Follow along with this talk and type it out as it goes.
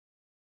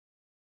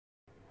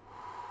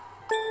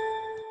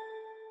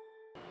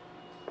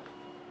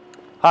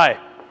Hi,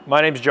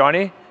 my name's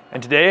Johnny,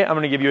 and today I'm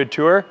going to give you a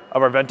tour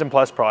of our Ventum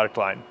Plus product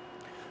line.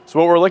 So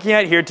what we're looking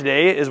at here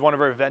today is one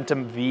of our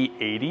Ventum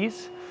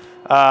V80s.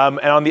 And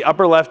on the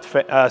upper left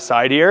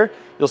side here,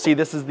 you'll see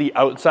this is the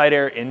outside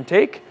air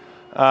intake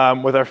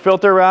with our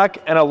filter rack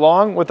and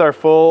along with our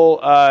full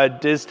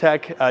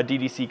DISTech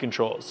DDC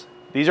controls.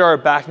 These are our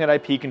backnet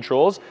IP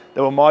controls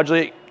that will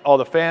modulate all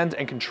the fans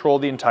and control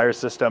the entire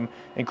system,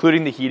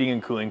 including the heating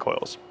and cooling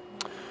coils.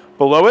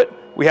 Below it,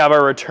 we have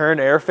our return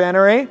air fan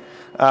array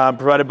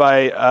provided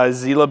by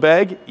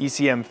Zilabeg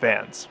ECM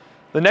fans.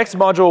 The next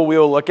module we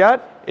will look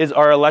at is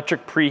our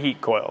electric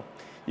preheat coil.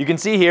 You can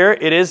see here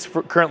it is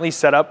currently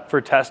set up for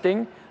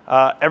testing.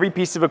 Every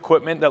piece of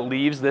equipment that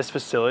leaves this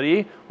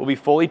facility will be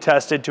fully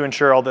tested to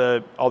ensure all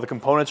the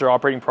components are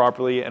operating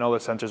properly and all the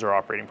sensors are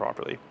operating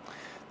properly.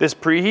 This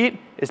preheat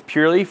is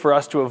purely for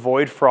us to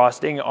avoid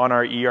frosting on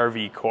our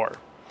ERV core,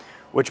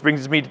 which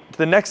brings me to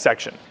the next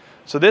section.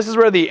 So this is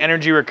where the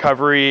energy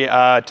recovery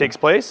takes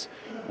place.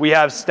 We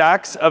have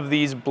stacks of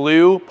these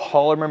blue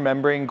polymer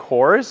membrane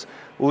cores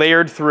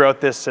layered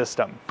throughout this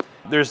system.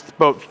 There's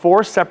about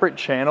 4 separate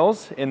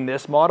channels in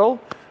this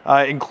model,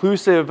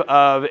 inclusive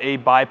of a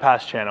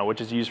bypass channel, which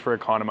is used for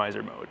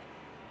economizer mode.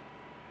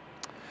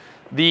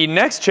 The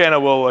next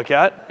channel we'll look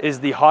at is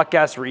the hot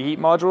gas reheat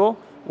module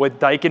with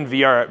Daikin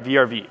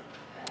VRV.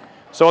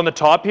 So on the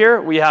top here,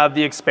 we have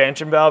the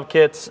expansion valve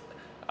kits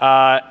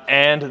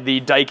and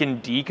the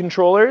Daikin D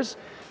controllers.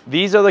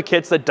 These are the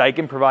kits that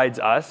Daikin provides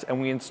us and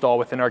we install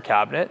within our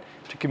cabinet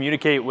to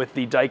communicate with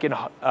the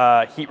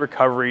Daikin heat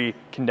recovery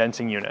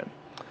condensing unit.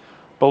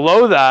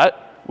 Below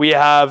that, we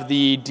have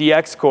the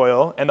DX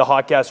coil and the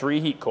hot gas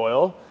reheat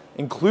coil,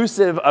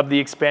 inclusive of the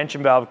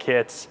expansion valve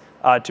kits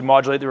to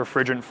modulate the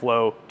refrigerant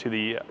flow to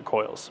the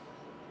coils.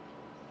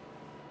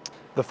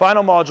 The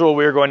final module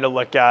we're going to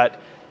look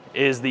at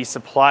is the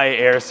supply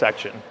air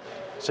section.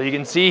 So you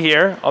can see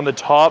here on the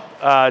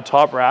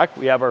top rack,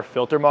 we have our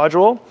filter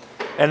module.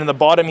 And in the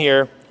bottom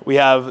here, we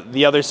have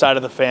the other side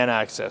of the fan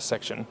access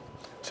section.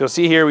 So you'll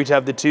see here we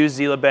have the 2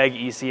 Zilabeg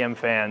ECM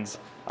fans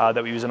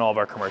that we use in all of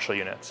our commercial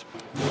units.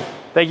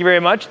 Thank you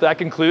very much. That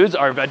concludes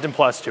our Ventum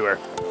Plus tour.